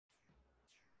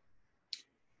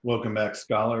Welcome back,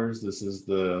 scholars. This is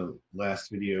the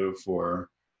last video for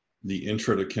the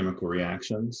intro to chemical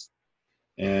reactions.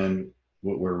 And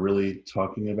what we're really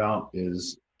talking about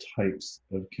is types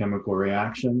of chemical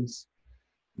reactions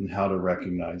and how to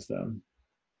recognize them.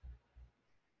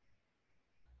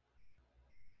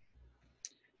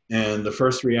 And the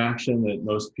first reaction that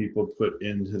most people put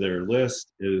into their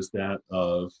list is that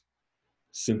of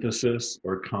synthesis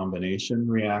or combination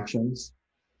reactions.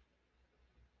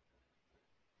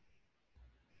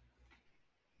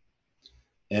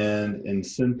 And in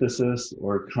synthesis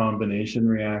or combination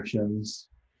reactions,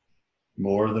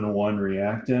 more than one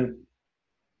reactant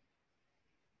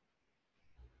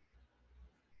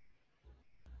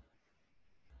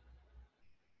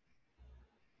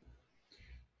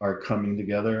are coming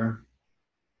together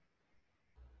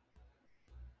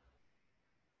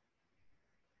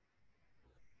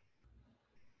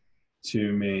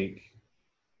to make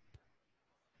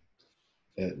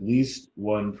at least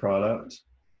one product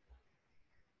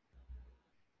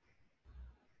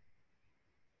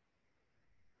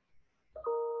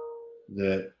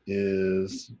that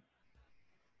is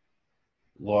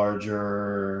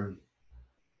larger,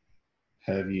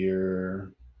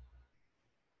 heavier,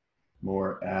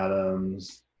 more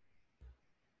atoms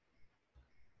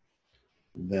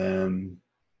than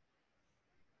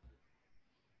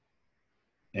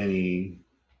any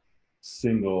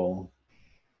single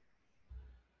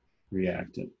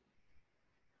reactant.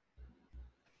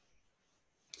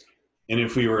 And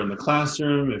if we were in the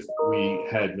classroom, if we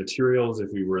had materials, if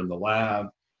we were in the lab,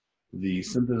 the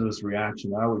synthesis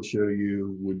reaction I would show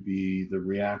you would be the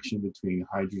reaction between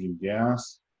hydrogen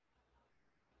gas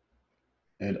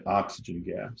and oxygen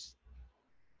gas.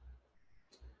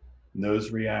 And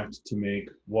those react to make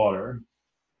water.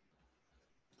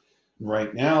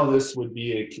 Right now, this would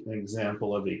be an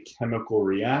example of a chemical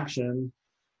reaction.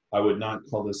 I would not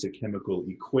call this a chemical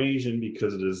equation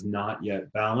because it is not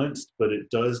yet balanced, but it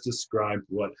does describe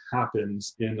what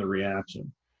happens in the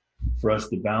reaction. For us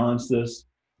to balance this,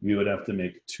 we would have to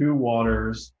make two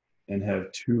waters and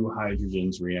have two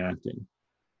hydrogens reacting.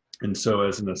 And so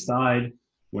as an aside,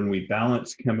 when we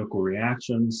balance chemical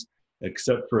reactions,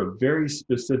 except for a very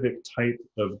specific type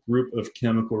of group of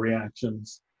chemical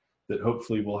reactions that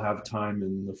hopefully we'll have time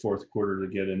in the fourth quarter to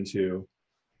get into,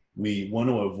 we want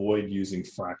to avoid using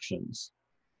fractions.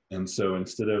 And so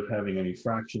instead of having any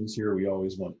fractions here, we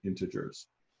always want integers.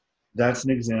 That's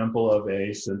an example of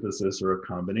a synthesis or a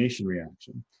combination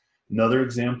reaction. Another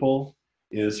example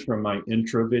is from my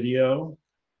intro video.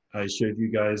 I showed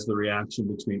you guys the reaction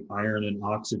between iron and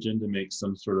oxygen to make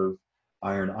some sort of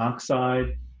iron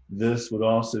oxide. This would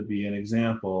also be an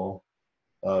example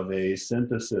of a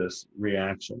synthesis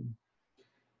reaction.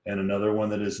 And another one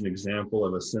that is an example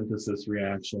of a synthesis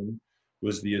reaction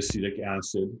was the acetic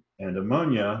acid and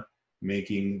ammonia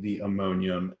making the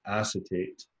ammonium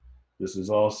acetate. This is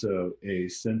also a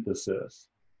synthesis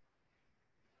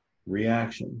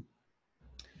reaction.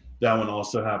 That one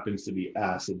also happens to be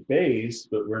acid-base,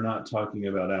 but we're not talking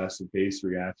about acid-base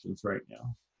reactions right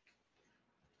now.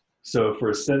 So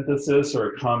for synthesis or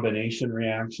a combination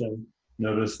reaction,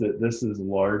 notice that this is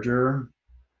larger.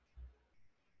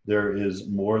 There is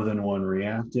more than one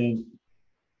reactant.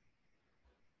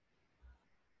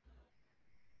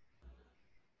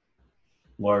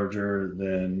 Larger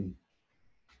than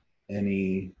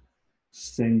any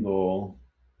single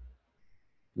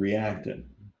reactant.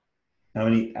 How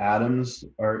many atoms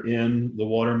are in the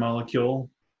water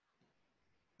molecule?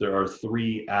 There are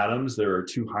 3 atoms. There are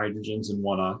 2 hydrogens and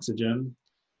 1 oxygen.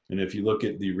 And if you look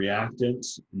at the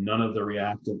reactants, none of the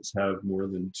reactants have more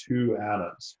than 2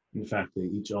 atoms. In fact, they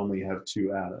each only have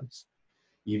 2 atoms.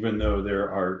 Even though there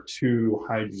are 2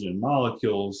 hydrogen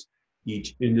molecules,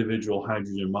 each individual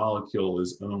hydrogen molecule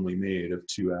is only made of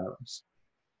 2 atoms.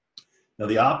 Now,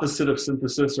 the opposite of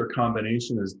synthesis or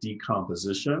combination is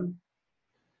decomposition.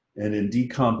 And in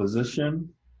decomposition,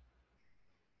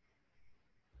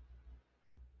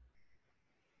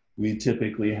 we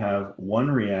typically have one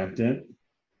reactant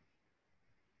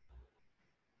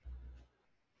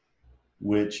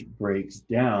which breaks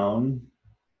down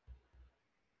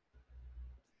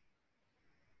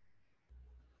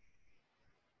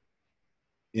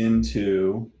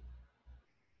into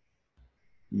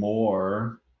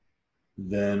more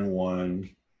than one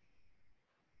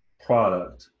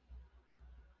product.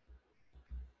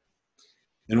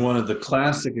 And one of the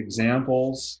classic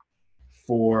examples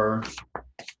for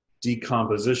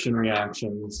decomposition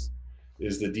reactions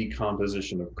is the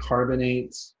decomposition of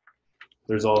carbonates.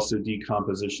 There's also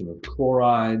decomposition of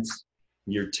chlorides.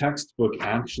 Your textbook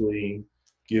actually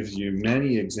gives you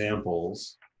many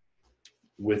examples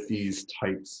with these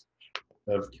types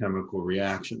of chemical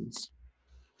reactions.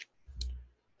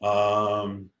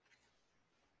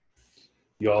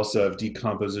 You also have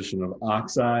decomposition of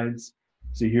oxides.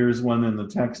 So here's one in the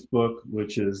textbook,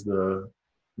 which is the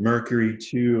mercury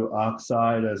 2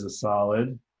 oxide as a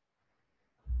solid.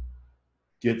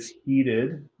 Gets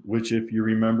heated, which if you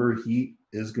remember, heat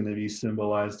is going to be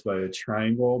symbolized by a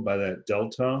triangle, by that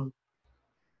delta.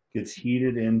 Gets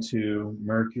heated into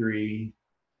mercury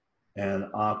and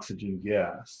oxygen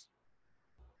gas.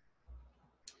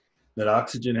 That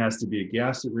oxygen has to be a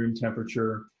gas at room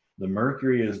temperature. The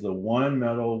mercury is the one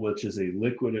metal which is a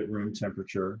liquid at room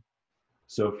temperature.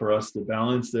 So for us to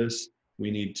balance this,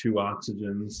 we need 2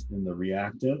 oxygens in the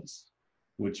reactants,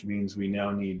 which means we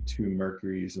now need 2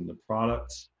 mercuries in the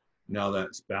products. Now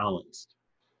that's balanced.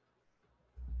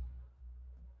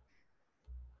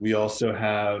 We also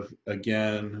have,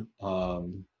 again,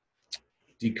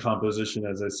 decomposition,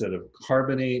 as I said, of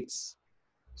carbonates.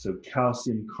 So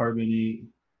calcium carbonate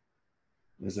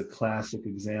is a classic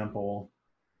example,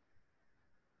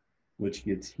 which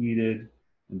gets heated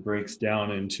and breaks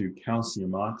down into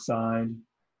calcium oxide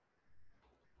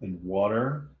and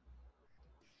water.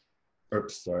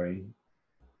 Oops, sorry,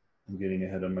 I'm getting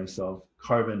ahead of myself.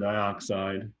 Carbon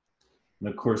dioxide. And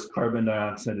of course, carbon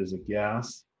dioxide is a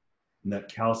gas, and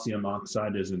that calcium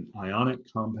oxide is an ionic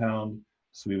compound.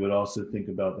 So we would also think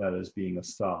about that as being a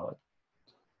solid.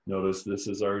 Notice this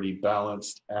is already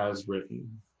balanced as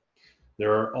written.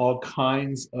 There are all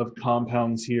kinds of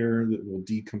compounds here that will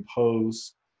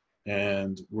decompose,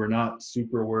 and we're not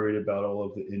super worried about all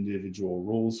of the individual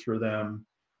rules for them,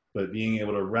 but being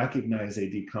able to recognize a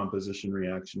decomposition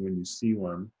reaction when you see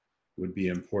one would be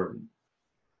important.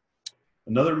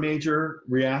 Another major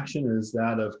reaction is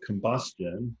that of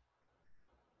combustion.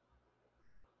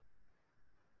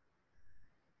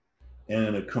 And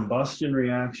in a combustion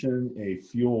reaction, a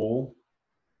fuel,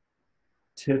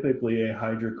 typically a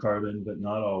hydrocarbon, but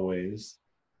not always,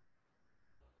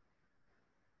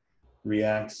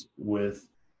 reacts with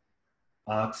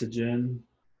oxygen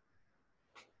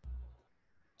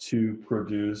to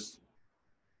produce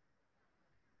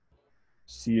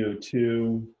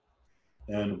CO2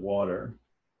 and water.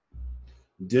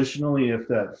 Additionally, if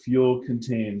that fuel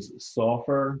contains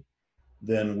sulfur,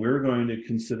 then we're going to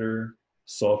consider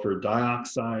sulfur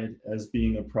dioxide as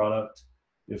being a product.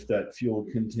 If that fuel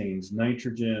contains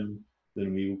nitrogen,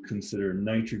 then we will consider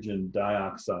nitrogen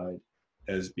dioxide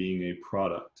as being a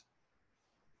product.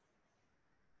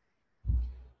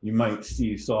 You might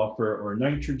see sulfur or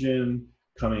nitrogen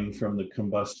coming from the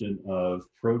combustion of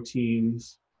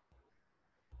proteins.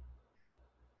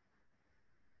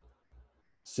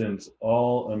 Since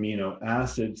all amino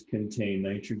acids contain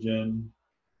nitrogen,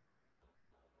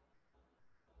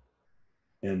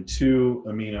 and 2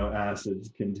 amino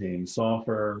acids contain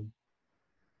sulfur,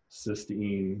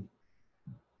 cysteine,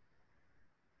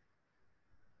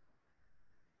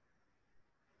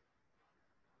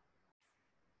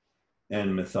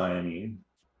 and methionine.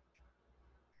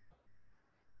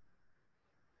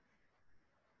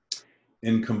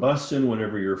 In combustion,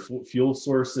 whatever your fuel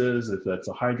source is, if that's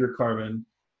a hydrocarbon,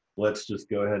 let's just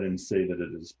go ahead and say that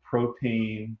it is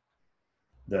propane.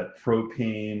 That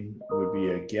propane would be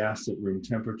a gas at room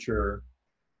temperature.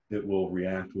 It will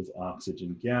react with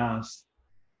oxygen gas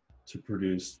to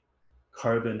produce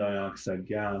carbon dioxide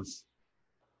gas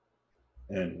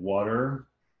and water.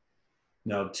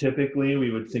 Now, typically,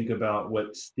 we would think about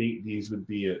what state these would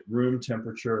be at room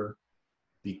temperature.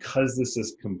 Because this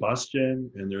is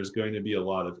combustion and there's going to be a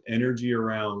lot of energy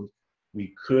around,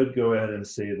 we could go ahead and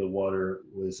say the water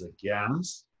was a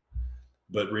gas.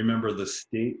 But remember, the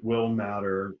state will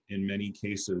matter in many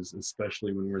cases,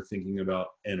 especially when we're thinking about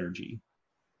energy.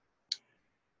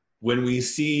 When we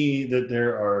see that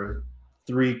there are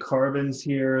 3 carbons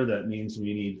here, that means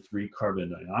we need 3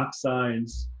 carbon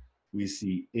dioxides. We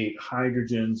see 8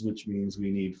 hydrogens, which means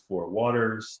we need 4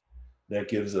 waters. That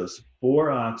gives us 4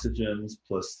 oxygens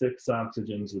plus 6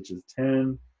 oxygens, which is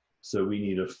 10. So we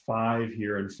need a 5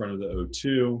 here in front of the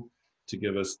O2 to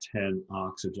give us 10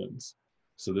 oxygens.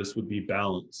 So this would be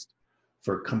balanced.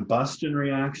 For combustion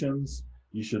reactions,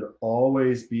 you should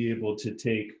always be able to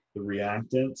take the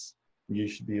reactants. You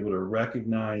should be able to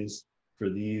recognize for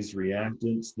these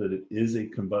reactants that it is a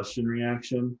combustion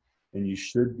reaction, and you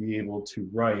should be able to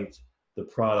write the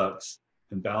products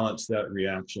and balance that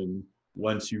reaction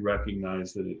once you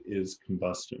recognize that it is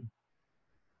combustion.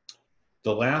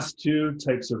 The last 2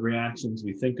 types of reactions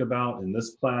we think about in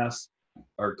this class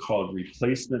are called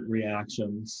replacement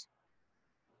reactions.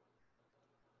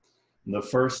 And the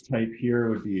first type here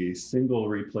would be a single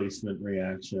replacement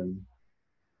reaction.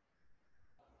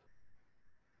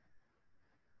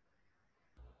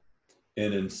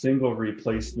 And in single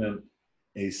replacement,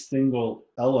 a single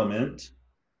element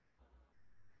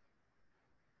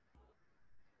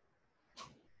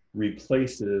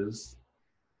replaces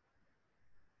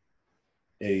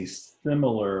a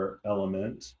similar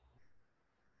element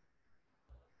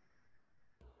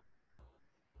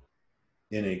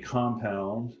in a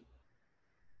compound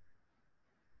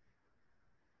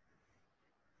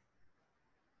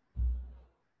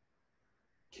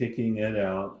kicking it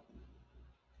out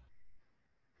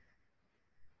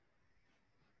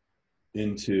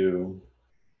into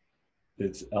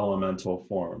its elemental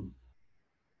form.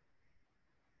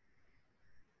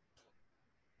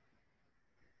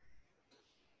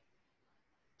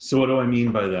 So what do I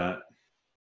mean by that?